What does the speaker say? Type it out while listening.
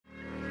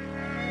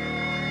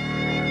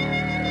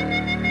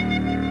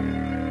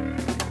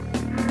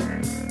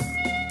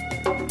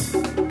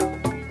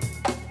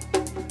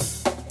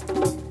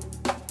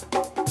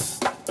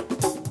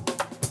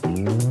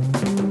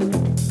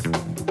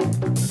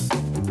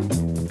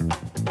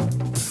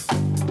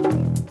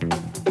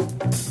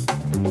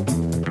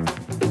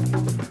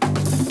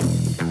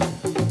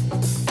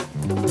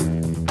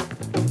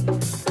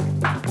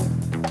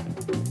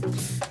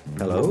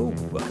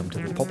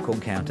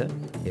Encounter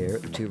here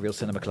at the Two Real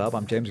Cinema Club.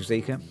 I'm James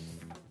Ruzicka.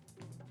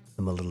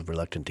 I'm a little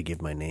reluctant to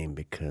give my name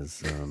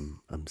because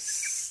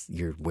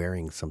you're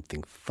wearing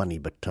something funny,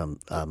 but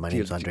my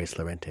name's Andres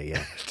Lorente,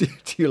 yeah. Do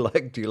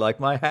you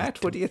like my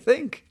hat? What do you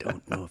think?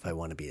 Don't know if I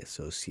want to be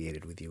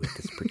associated with you at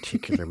this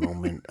particular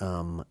moment.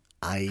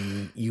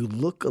 You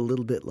look a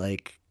little bit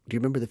like, do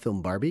you remember the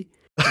film Barbie?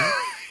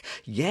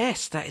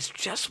 Yes, that is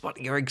just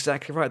what you're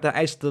exactly right.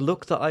 That is the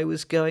look that I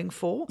was going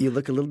for. You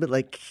look a little bit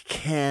like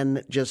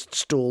Ken just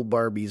stole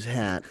Barbie's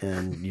hat,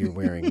 and you're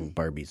wearing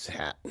Barbie's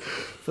hat.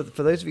 For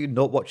those of you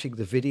not watching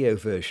the video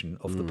version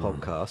of the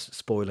podcast,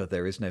 spoiler: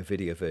 there is no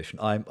video version.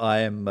 I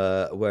am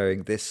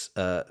wearing this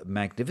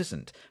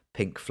magnificent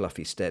pink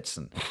fluffy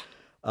Stetson,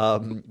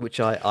 which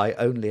I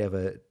only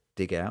ever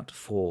dig out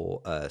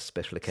for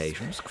special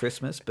occasions: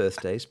 Christmas,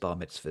 birthdays, bar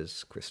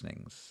mitzvahs,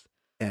 christenings.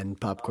 And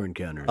popcorn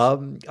counters.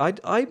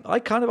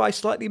 I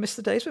slightly miss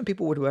the days when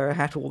people would wear a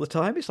hat all the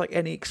time. It's like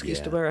any excuse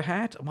to wear a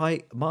hat.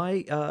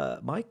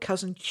 My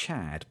cousin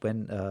Chad,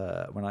 when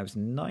I was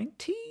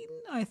 19,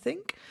 I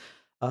think,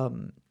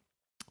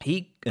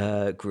 he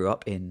grew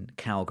up in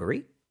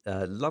Calgary.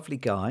 Lovely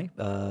guy,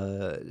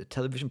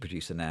 television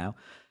producer now.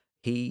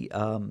 He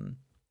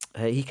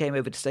came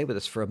over to stay with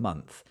us for a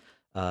month.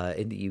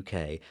 In the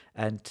UK,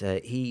 and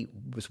he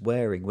was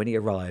wearing, when he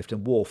arrived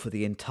and wore for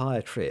the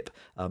entire trip,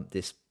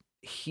 this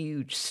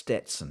huge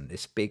Stetson,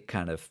 this big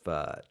kind of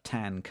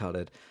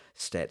tan-coloured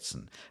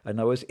Stetson. And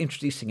I was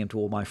introducing him to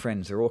all my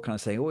friends. They're all kind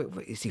of saying,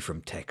 "Oh, is he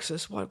from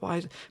Texas?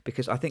 Why?"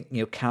 Because I think,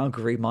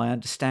 Calgary, my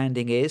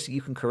understanding is,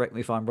 you can correct me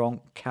if I'm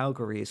wrong,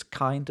 Calgary is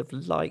kind of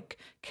like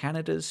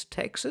Canada's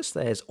Texas.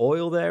 There's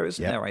oil there,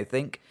 isn't there, I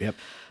think? Yep.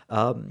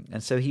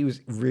 And so he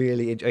was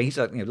really he's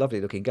a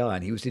lovely looking guy,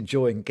 and he was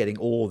enjoying getting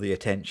all the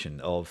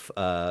attention of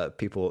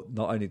people,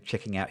 not only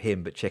checking out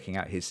him, but checking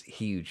out his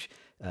huge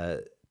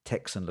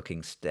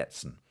Texan-looking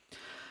Stetson.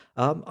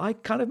 I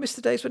kind of miss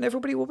the days when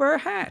everybody will wear a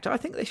hat. I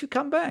think they should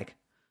come back.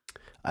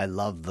 I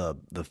love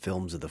the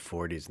films of the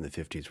 40s and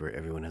the 50s where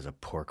everyone has a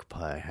pork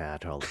pie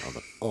hat.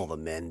 All the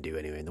men do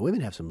anyway. And the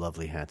women have some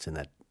lovely hats in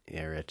that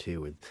era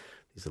too, with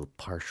these little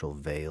partial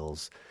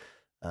veils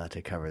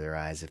to cover their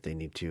eyes if they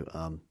need to.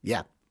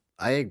 Yeah,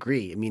 I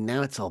agree. I mean,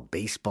 now it's all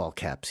baseball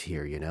caps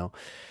here,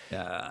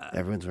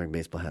 Everyone's wearing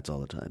baseball hats all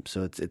the time.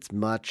 So it's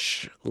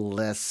much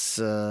less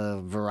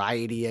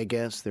variety, I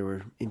guess. There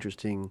were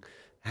interesting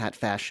hat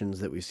fashions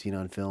that we've seen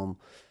on film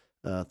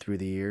through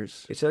the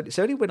years. It's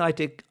only when I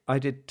did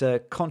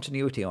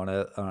continuity on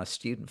a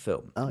student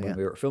film when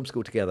we were at film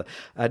school together,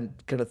 and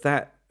kind of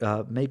that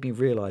made me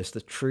realise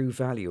the true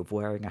value of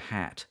wearing a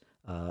hat.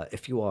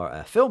 If you are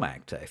a film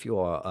actor, if you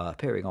are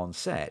appearing on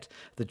set,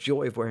 the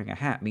joy of wearing a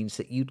hat means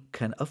that you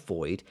can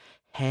avoid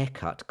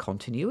haircut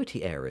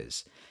continuity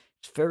errors.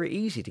 It's very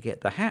easy to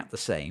get the hat the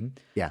same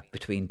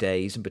between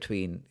days and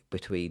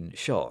between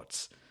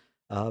shots.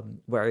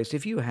 Whereas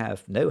if you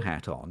have no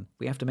hat on,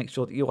 we have to make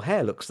sure that your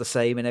hair looks the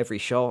same in every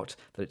shot,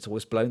 that it's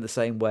always blown the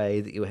same way,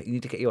 that you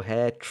need to get your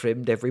hair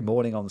trimmed every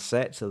morning on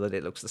set so that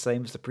it looks the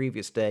same as the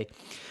previous day.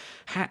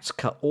 Hats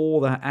cut all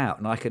that out,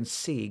 and I can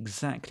see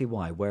exactly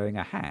why wearing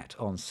a hat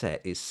on set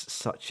is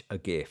such a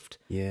gift.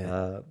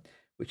 Yeah.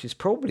 Which is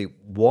probably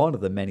one of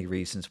the many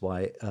reasons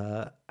why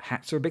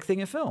hats are a big thing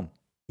in film.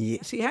 Yeah. You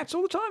see hats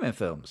all the time in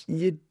films.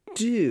 You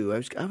do.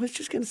 I was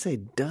just going to say,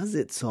 does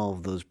it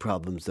solve those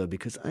problems, though?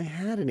 Because I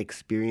had an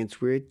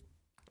experience where it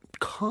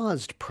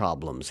caused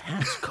problems.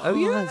 Hats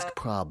caused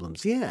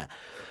problems. Yeah.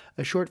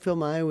 A short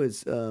film I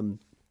was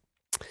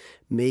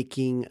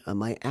making,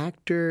 my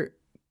actor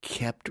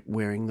kept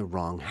wearing the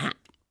wrong hat.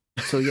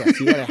 So yes,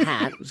 he had a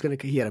hat.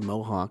 He had a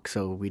mohawk,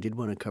 so we did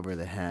want to cover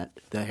the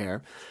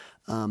hair.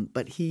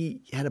 But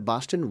he had a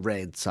Boston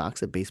Red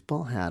Sox, a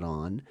baseball hat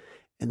on,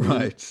 and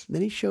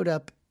then he showed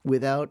up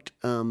with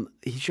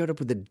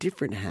a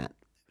different hat.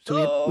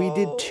 So we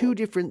did two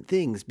different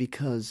things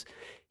because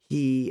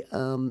we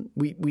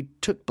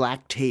took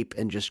black tape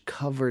and just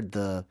covered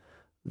the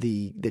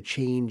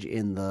change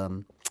in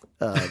the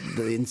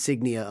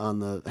insignia on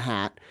the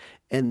hat.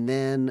 And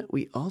then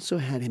we also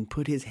had him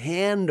put his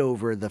hand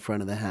over the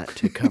front of the hat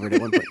to cover it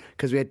at one point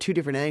because we had two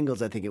different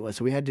angles, I think it was.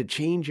 So we had to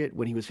change it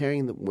when he was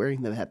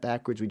wearing the hat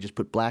backwards. We just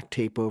put black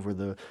tape over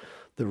the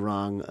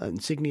wrong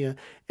insignia.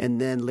 And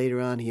then later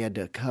on, he had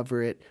to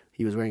cover it.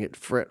 He was wearing it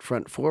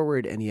front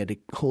forward, and he had to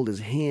hold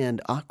his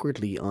hand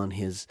awkwardly on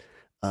his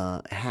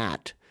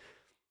hat,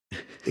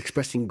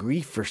 expressing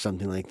grief or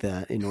something like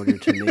that in order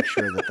to make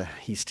sure that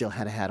he still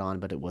had a hat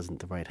on, but it wasn't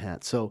the right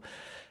hat. So,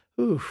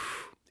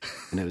 oof.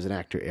 And it was an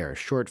actor error.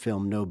 Short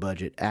film, no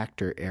budget,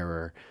 actor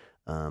error.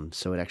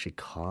 So it actually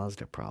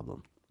caused a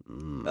problem.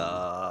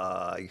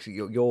 Your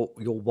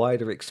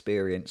wider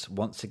experience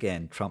once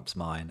again trumps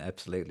mine.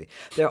 Absolutely.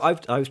 I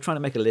was trying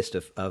to make a list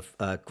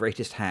of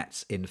greatest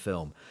hats in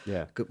film.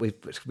 Yeah.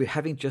 We're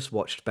having just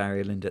watched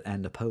Barry Lyndon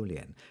and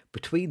Napoleon.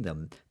 Between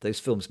them, those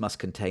films must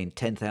contain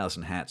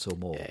 10,000 hats or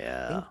more.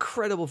 Yeah.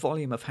 Incredible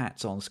volume of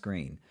hats on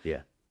screen.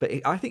 Yeah. But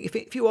I think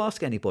if you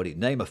ask anybody,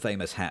 name a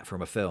famous hat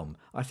from a film,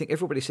 I think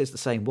everybody says the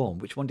same one.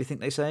 Which one do you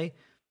think they say?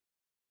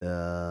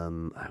 I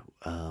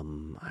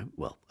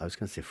was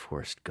going to say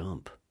Forrest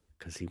Gump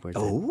because he wears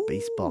Oh. that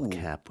baseball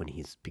cap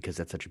because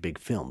that's such a big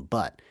film.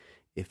 But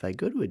if I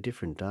go to a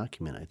different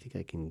document, I think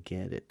I can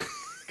get it.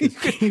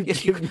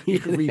 Yes, you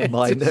can read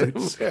my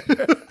notes.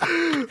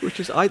 Which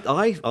is,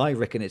 I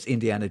reckon it's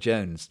Indiana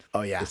Jones.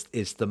 Oh, yeah.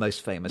 Is the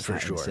most famous For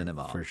hat sure, in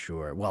cinema. for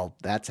sure. Well,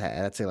 that's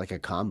like a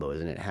combo,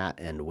 isn't it? Hat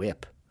and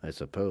whip, I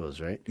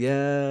suppose, right?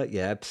 Yeah,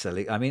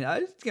 absolutely. I mean,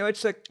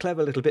 it's a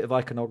clever little bit of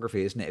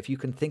iconography, isn't it? If you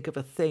can think of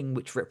a thing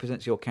which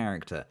represents your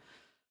character,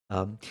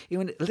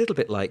 even a little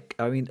bit like,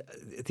 I mean,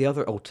 the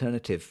other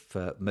alternative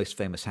most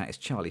famous hat is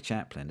Charlie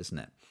Chaplin, isn't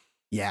it?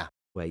 Yeah.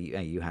 Where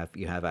you have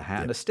a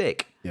hat and a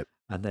stick, Yep.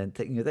 and then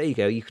there you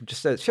go. You can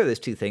just show those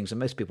two things, and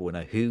most people will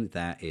know who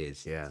that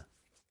is. Yeah.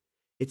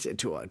 It's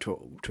to a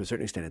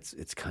certain extent,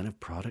 it's kind of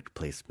product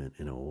placement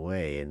in a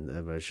way. And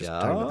I was just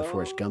talking about the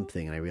Forrest Gump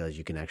thing, and I realized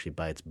you can actually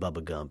buy it's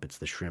Bubba Gump. It's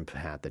the shrimp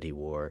hat that he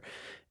wore,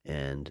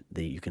 and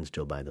you can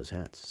still buy those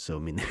hats. So I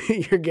mean,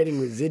 you're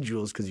getting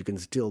residuals because you can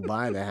still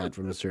buy the hat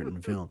from a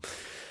certain film.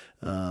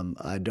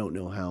 I don't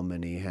know how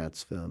many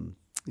hats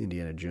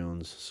Indiana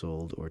Jones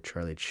sold or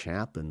Charlie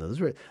Chaplin. Those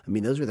were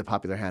the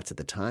popular hats at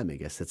the time. I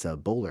guess it's a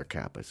bowler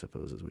cap, I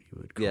suppose, is what you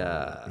would call it.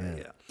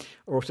 Yeah.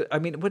 Or also, I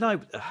mean, when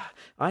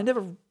I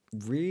never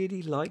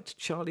really liked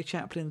Charlie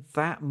Chaplin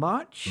that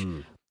much.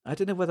 I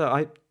don't know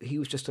whether he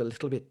was just a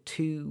little bit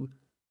too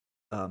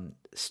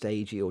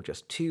stagey or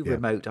just too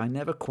remote. I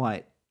never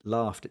quite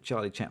laughed at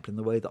Charlie Chaplin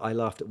the way that I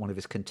laughed at one of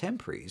his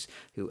contemporaries,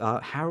 who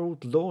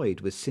Harold Lloyd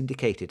was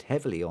syndicated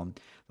heavily on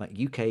like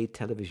UK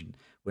television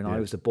when I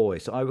was a boy.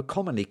 So I would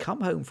commonly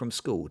come home from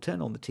school,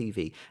 turn on the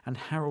TV, and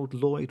Harold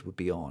Lloyd would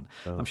be on.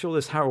 I'm sure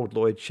those Harold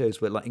Lloyd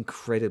shows were like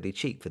incredibly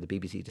cheap for the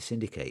BBC to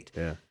syndicate.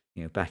 Yeah.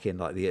 Back in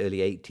like the early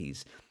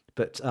 80s.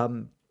 But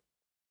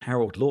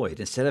Harold Lloyd,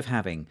 instead of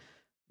having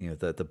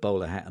the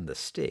bowler hat and the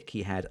stick,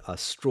 he had a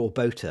straw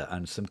boater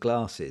and some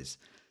glasses.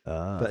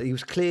 But he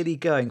was clearly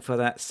going for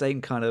that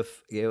same kind of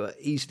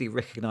easily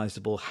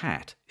recognizable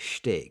hat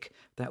shtick.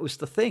 That was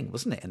the thing,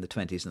 wasn't it, in the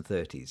 20s and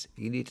 30s?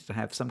 You needed to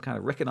have some kind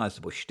of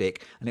recognizable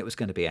shtick, and it was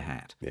going to be a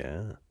hat.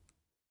 Yeah.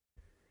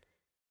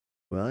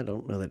 Well, I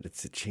don't know that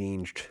it's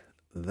changed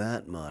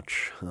that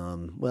much.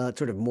 Well, it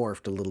sort of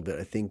morphed a little bit.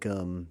 I think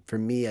for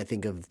me, I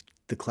think of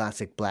the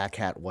classic black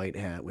hat, white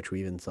hat, which we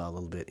even saw a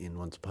little bit in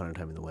Once Upon a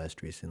Time in the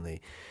West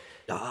recently.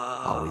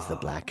 Always the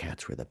black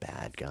hats were the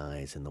bad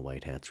guys and the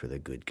white hats were the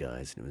good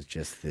guys. And it was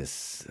just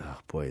this,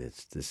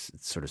 it's this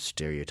sort of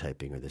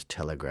stereotyping or this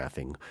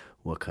telegraphing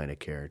what kind of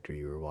character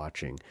you were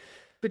watching.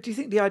 But do you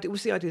think the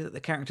idea that the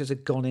characters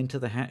had gone into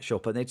the hat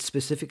shop and they'd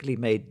specifically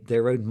made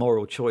their own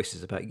moral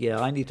choices about,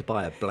 I need to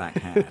buy a black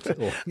hat,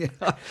 or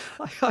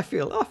I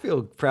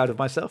feel proud of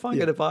myself. I'm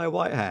going to buy a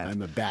white hat.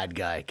 I'm a bad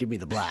guy. Give me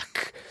the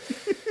black.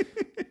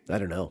 I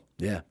don't know.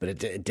 Yeah,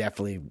 but it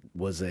definitely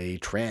was a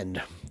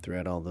trend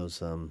throughout all those.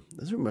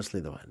 Those were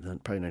mostly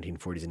probably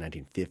 1940s and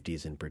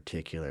 1950s in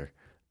particular.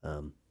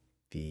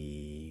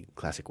 The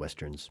classic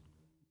westerns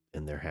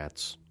and their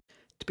hats.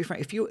 To be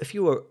frank, if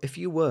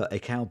you were a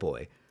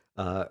cowboy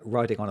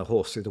riding on a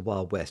horse through the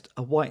Wild West,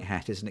 a white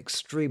hat is an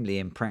extremely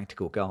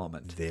impractical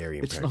garment. Very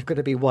impractical. It's not going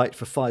to be white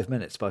for 5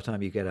 minutes by the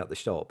time you get out the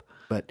shop.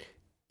 But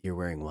you're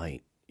wearing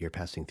white. You're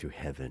passing through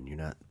heaven. You're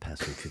not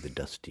passing through the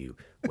dusty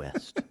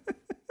west.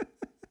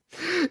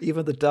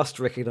 Even the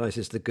dust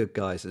recognizes the good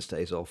guys and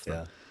stays off them.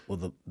 Yeah.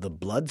 Well, the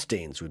blood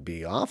stains would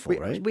be awful,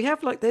 right? We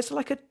have there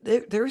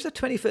is a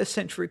 21st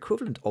century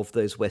equivalent of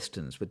those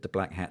westerns with the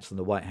black hats and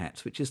the white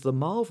hats, which is the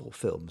Marvel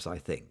films, I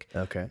think.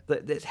 Okay.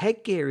 That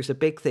headgear is a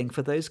big thing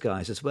for those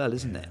guys as well,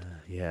 isn't it?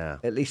 Yeah.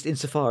 At least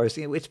insofar as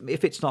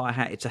if it's not a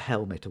hat, it's a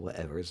helmet or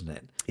whatever, isn't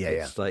it?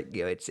 It's like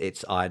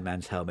it's Iron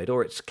Man's helmet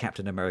or it's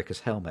Captain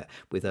America's helmet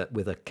with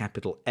a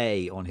capital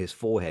A on his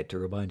forehead to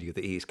remind you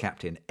that he's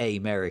Captain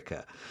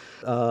America.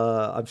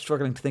 I'm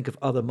struggling to think of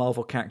other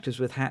Marvel characters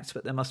with hats,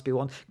 but there must be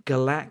one.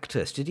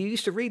 Galactus. Did you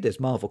used to read those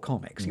Marvel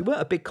comics? You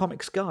weren't a big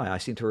comics guy, I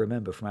seem to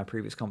remember from our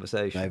previous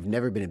conversation. I've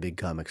never been a big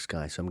comics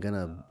guy, so I'm going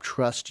to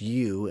trust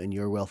you and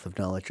your wealth of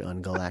knowledge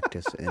on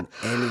Galactus and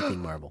anything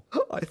Marvel.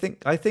 I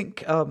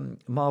think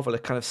Marvel are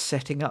kind of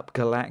setting up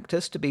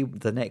Galactus to be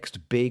the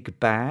next big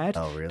bad.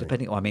 Oh,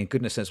 really?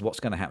 Goodness knows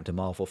what's going to happen to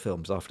Marvel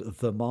films after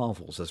The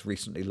Marvels has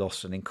recently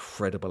lost an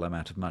incredible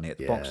amount of money at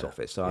the box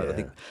office. So I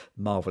think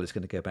Marvel is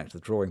going to go back to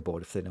the drawing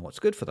board if they know what's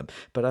good for them.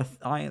 But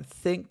I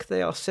think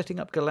they are setting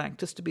up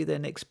Galactus to be their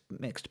next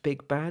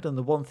big bad. And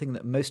the one thing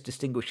that most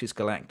distinguishes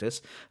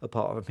Galactus,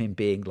 apart from him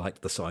being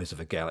like the size of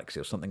a galaxy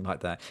or something like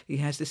that, he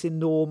has this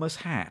enormous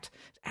hat,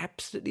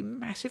 absolutely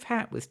massive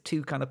hat with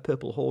two kind of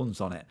purple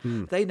horns on it.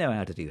 They know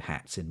how to do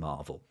hats in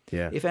Marvel.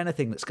 Yeah. If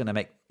anything's going to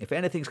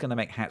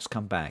make hats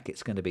come back,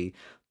 it's going to be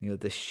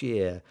the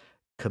sheer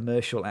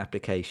commercial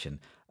application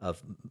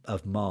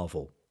of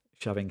Marvel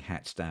shoving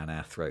hats down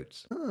our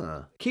throats.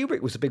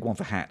 Kubrick was a big one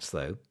for hats,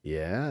 though.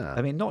 Yeah.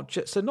 I mean, not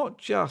just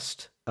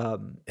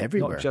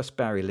everywhere, not just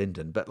Barry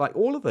Lyndon, but like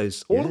all of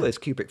those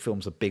Kubrick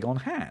films are big on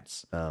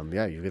hats.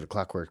 You've got a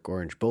Clockwork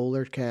Orange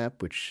bowler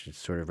cap, which is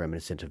sort of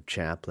reminiscent of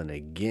Chaplin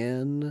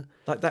again.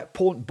 Like that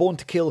Born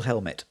to Kill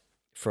helmet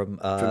from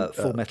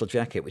Full Metal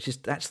Jacket,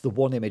 that's the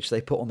one image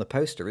they put on the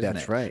poster, isn't it?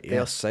 That's right, They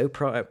yeah. are so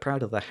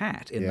proud of the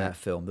hat in that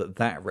film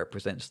that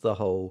represents the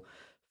whole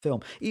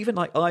film. Even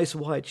like Eyes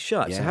Wide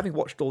Shut. So Yeah. having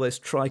watched all those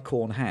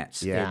tricorn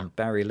hats Yeah. in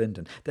Barry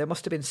Lyndon, there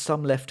must have been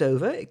some left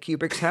over at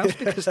Kubrick's house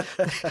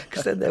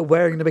because then they're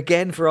wearing them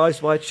again for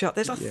Eyes Wide Shut.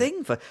 There's a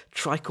thing for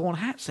tricorn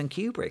hats in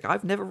Kubrick.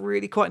 I've never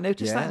really quite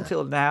noticed that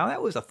until now.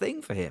 That was a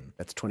thing for him.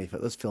 That's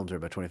 25. Those films are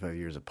about 25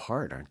 years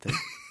apart, aren't they?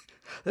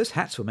 Those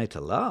hats were made to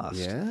last.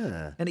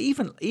 Yeah. And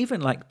even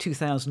like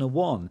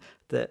 2001,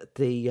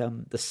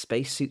 the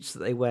spacesuits that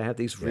they wear have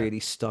these really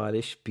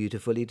stylish,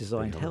 beautifully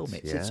designed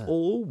helmets. It's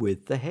all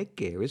with the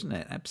headgear, isn't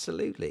it?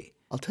 Absolutely.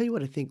 I'll tell you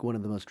what I think one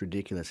of the most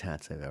ridiculous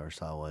hats I've ever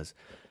saw was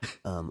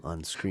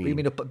on screen. You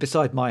mean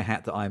beside my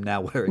hat that I'm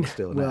now wearing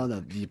still now? Well,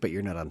 no, but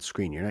you're not on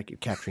screen. You're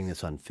capturing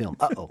this on film.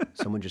 Uh-oh,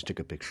 someone just took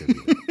a picture of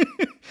you.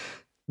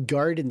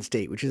 Garden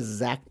State, which is a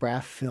Zach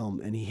Braff film,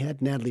 and he had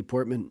Natalie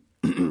Portman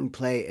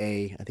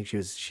play I think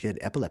she had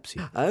epilepsy.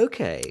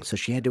 Okay. So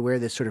she had to wear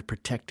this sort of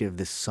protective,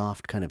 this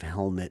soft kind of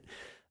helmet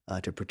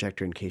to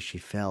protect her in case she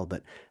fell.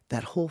 But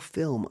that whole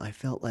film, I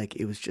felt like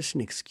it was just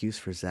an excuse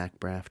for Zach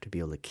Braff to be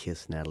able to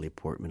kiss Natalie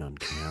Portman on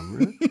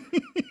camera.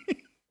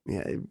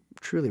 Yeah,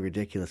 truly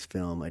ridiculous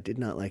film. I did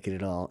not like it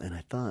at all. And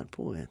I thought,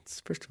 boy,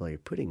 first of all, you're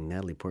putting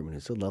Natalie Portman,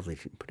 who's so lovely,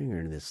 putting her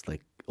in this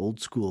like old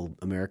school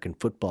American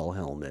football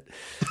helmet.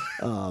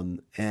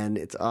 And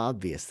it's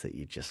obvious that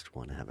you just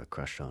want to have a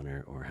crush on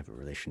her or have a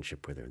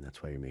relationship with her. And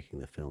that's why you're making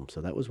the film. So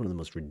that was one of the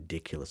most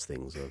ridiculous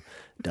things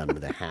done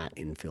with a hat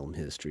in film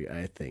history,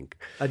 I think.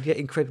 And yet,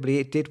 incredibly,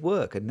 it did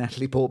work. And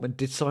Natalie Portman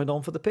did sign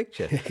on for the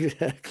picture.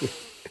 Exactly.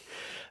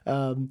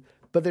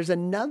 But there's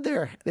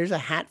a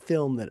hat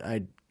film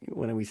that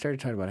when we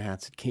started talking about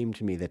hats, it came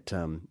to me that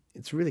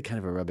it's really kind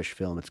of a rubbish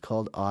film. It's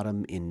called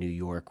Autumn in New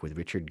York with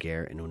Richard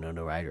Gere and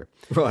Winona Ryder.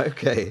 Right,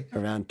 okay.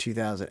 Around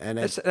 2000. And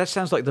that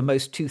sounds like the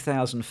most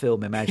 2000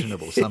 film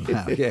imaginable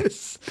somehow,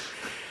 yes.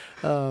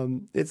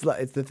 It's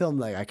the film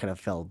like I kind of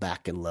fell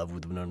back in love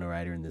with Winona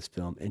Ryder in this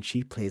film, and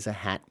she plays a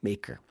hat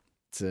maker.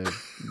 It's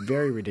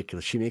very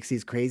ridiculous. She makes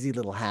these crazy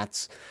little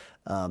hats,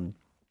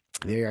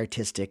 very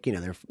artistic. You know,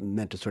 they're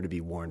meant to sort of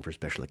be worn for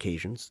special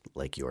occasions,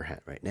 like your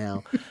hat right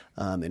now.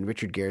 And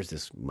Richard Gere's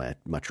this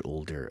much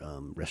older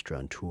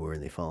restaurateur,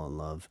 and they fall in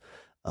love.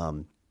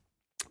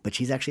 But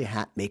she's actually a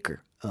hat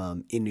maker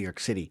in New York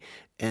City,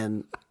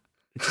 and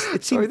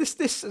it Sorry,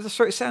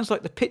 it sounds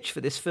like the pitch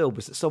for this film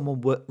was that someone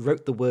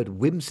wrote the word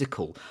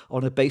whimsical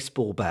on a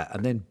baseball bat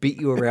and then beat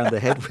you around the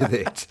head with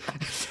it.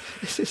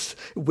 This is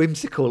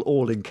whimsical,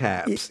 all in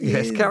caps.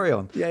 Carry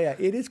on. Yeah,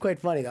 it is quite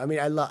funny. I mean,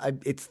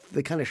 it's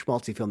the kind of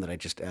schmaltzy film that I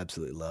just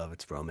absolutely love.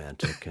 It's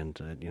romantic and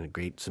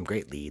some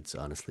great leads,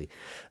 honestly,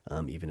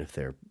 even if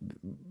their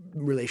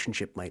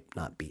relationship might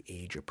not be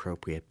age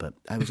appropriate. But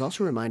I was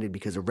also reminded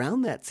because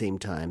around that same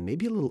time,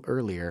 maybe a little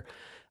earlier,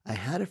 I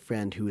had a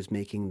friend who was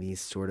making these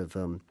sort of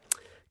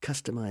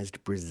customized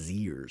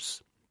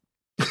brassieres.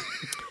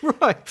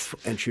 Right.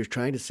 And she was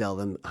trying to sell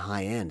them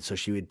high end. So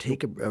she would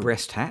take a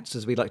breast hats,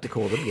 as we like to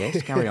call them.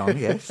 Yes, carry on,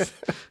 yes.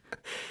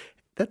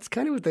 That's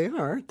kind of what they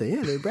are, aren't they?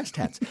 Yeah, they're breast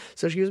hats.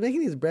 So she was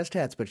making these breast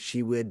hats, but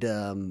she would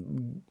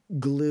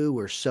glue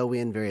or sew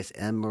in various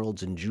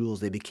emeralds and jewels.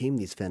 They became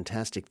these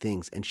fantastic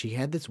things. And she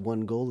had this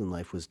one goal in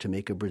life was to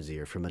make a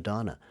brassiere for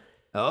Madonna.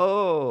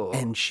 Oh.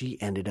 And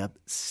she ended up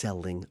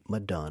selling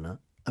Madonna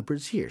a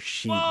brassiere.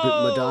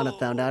 Madonna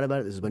found out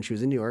about it. This is when she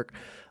was in New York.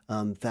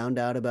 Found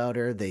out about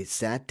her. They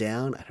sat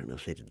down. I don't know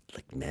if they did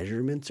like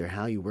measurements or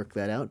how you work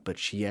that out, but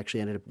she actually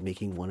ended up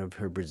making one of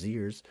her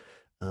brassieres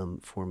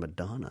for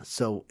Madonna.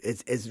 So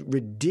as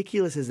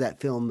ridiculous as that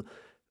film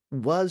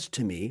was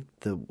to me,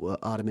 the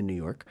Autumn in New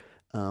York,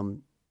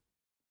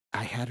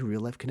 I had a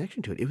real life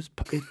connection to it. It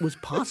was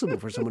possible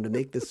for someone to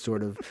make this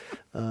sort of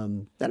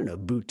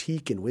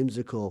boutique and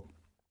whimsical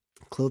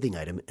clothing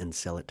item and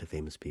sell it to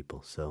famous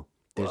people. So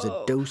there's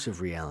a dose of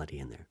reality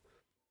in there.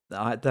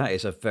 That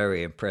is a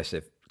very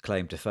impressive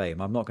claim to fame.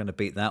 I'm not going to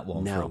beat that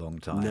one for a long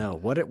time. No,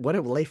 what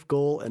a life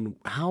goal, and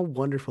how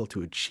wonderful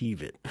to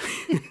achieve it.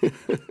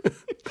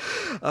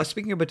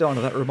 Speaking of Madonna,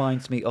 that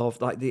reminds me of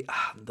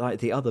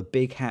the other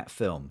big hat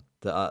film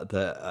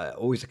that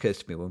always occurs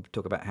to me when we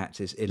talk about hats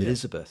is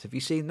Elizabeth. Yeah. Have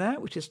you seen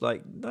that? Which is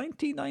like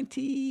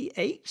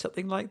 1998,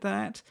 something like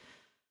that.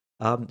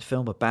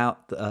 Film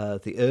about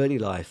the early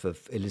life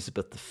of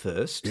Elizabeth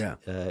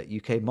I,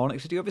 UK monarch.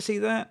 Did you ever see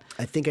that?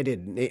 I think I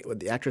did.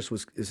 The actress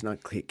is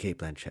not Cate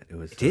Blanchett.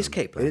 It is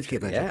Cate Blanchett. It is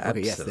Cate Blanchett. Yeah,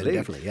 okay, absolutely.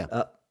 Yes, definitely.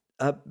 Yeah.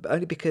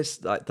 Only because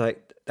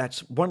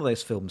that's one of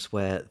those films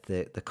where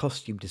the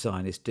costume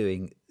design is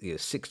doing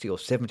 60 or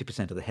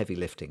 70% of the heavy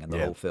lifting in the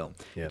whole film.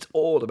 Yeah. It's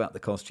all about the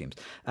costumes,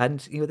 and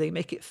they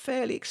make it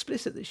fairly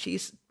explicit that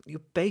you're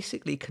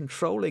basically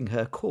controlling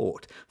her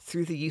court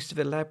through the use of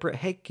elaborate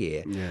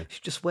headgear. Yeah.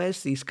 She just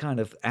wears these kind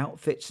of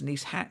outfits and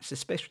these hats,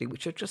 especially,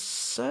 which are just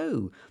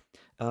so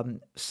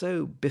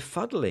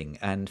befuddling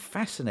and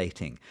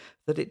fascinating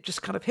that it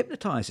just kind of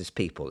hypnotizes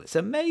people. It's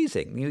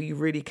amazing. You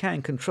really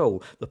can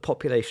control the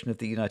population of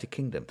the United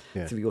Kingdom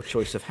through your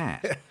choice of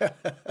hat.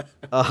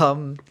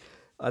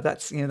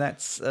 That's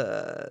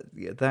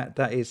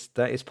that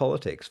is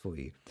politics for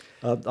you.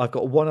 I've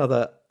got one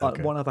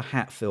other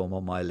hat film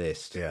on my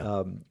list,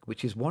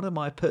 which is one of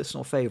my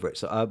personal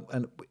favourites.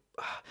 And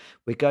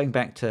we're going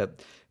back to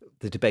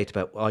the debate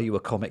about are you a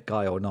comic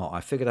guy or not.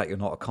 I figured out you're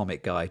not a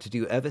comic guy. Did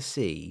you ever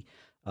see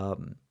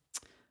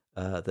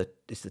the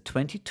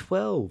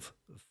 2012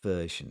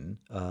 version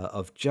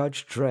of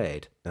Judge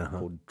Dredd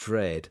called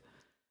Dredd,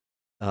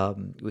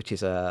 which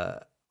is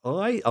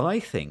I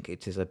think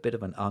it is a bit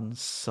of an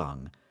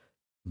unsung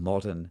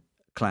modern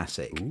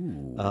classic.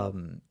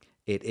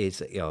 It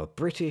is a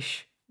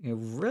British,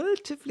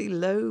 relatively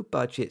low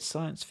budget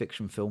science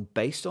fiction film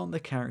based on the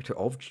character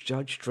of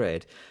Judge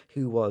Dredd,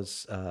 who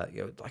was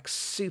like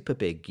super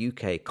big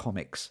UK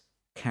comics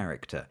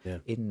character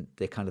in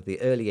the kind of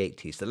the early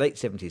 80s, the late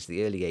 70s,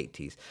 the early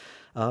 80s.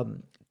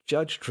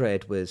 Judge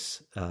Dredd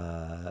was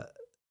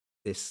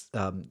this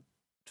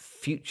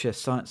future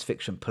science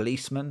fiction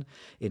policeman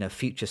in a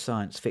future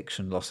science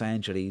fiction Los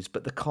Angeles,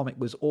 but the comic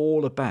was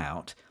all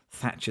about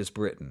Thatcher's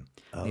Britain.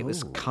 It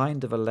was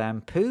kind of a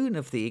lampoon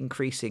of the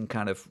increasing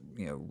kind of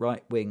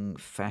right-wing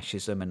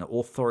fascism and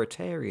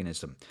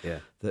authoritarianism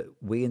that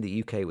we in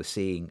the UK were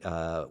seeing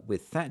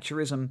with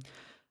Thatcherism.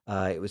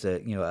 It was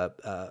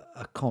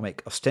a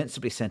comic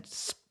ostensibly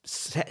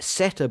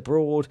set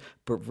abroad,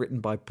 but written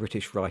by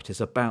British writers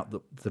about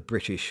the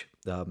British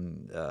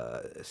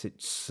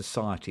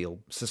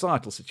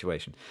societal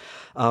situation.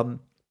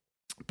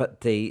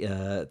 But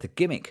the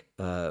gimmick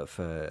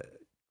for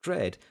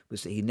Dredd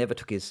was that he never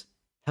took his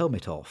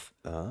helmet off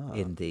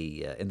in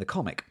the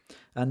comic,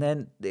 and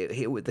then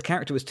the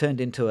character was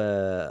turned into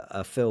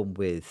a film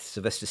with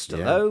Sylvester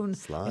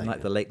Stallone in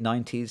like the late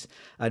 90s,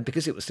 and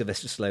because it was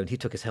Sylvester Stallone, he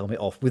took his helmet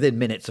off within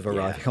minutes of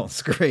arriving on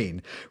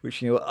screen,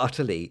 which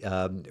utterly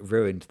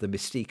ruined the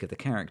mystique of the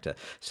character.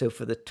 So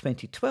for the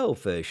 2012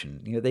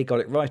 version, they got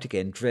it right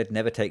again. Dredd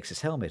never takes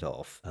his helmet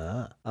off,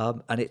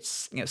 and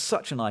it's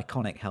such an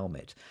iconic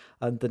helmet.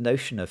 And the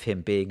notion of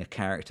him being a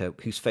character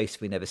whose face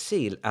we never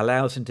see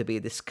allows him to be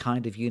this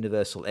kind of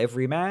universal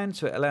everyman.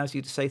 So it allows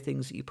you to say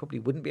things that you probably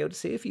wouldn't be able to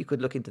see if you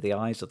could look into the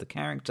eyes of the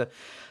character.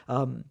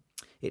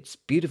 It's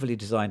beautifully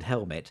designed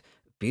helmet,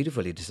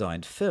 beautifully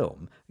designed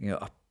film,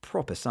 a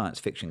proper science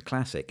fiction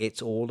classic.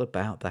 It's all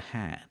about the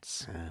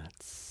hats.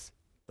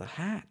 The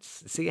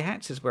hats. See,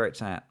 hats is where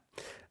it's at.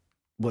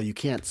 Well, you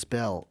can't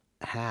spell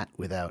hat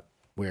without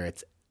where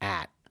it's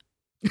at.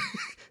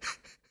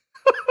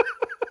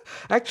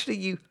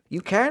 Actually,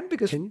 you can,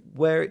 because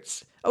where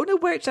it's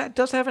at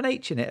does have an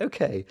H in it.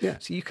 Okay,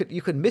 so you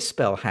can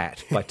misspell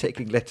hat by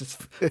taking letters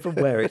from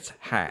where it's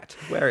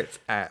where it's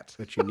at.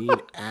 But you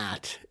need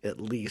at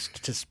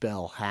least to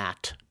spell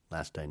hat.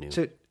 Last I knew.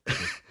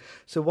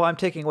 So what I'm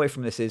taking away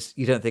from this is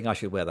you don't think I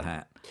should wear the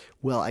hat?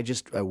 Well, I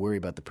worry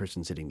about the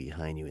person sitting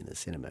behind you in the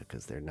cinema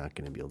because they're not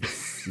going to be able to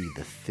see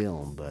the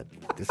film. But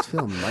this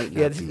film might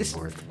not be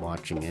worth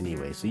watching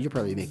anyway. So you're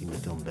probably making the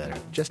film better.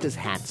 Just as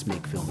hats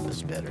make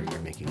films better, you're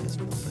making this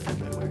film better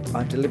by wearing it.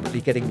 I'm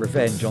deliberately getting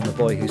revenge on the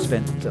boy who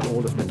spent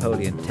all of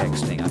Napoleon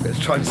texting. I'm going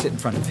to try to sit in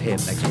front of him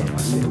next time I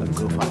see him. Let's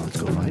go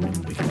find him.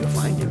 We can go find him.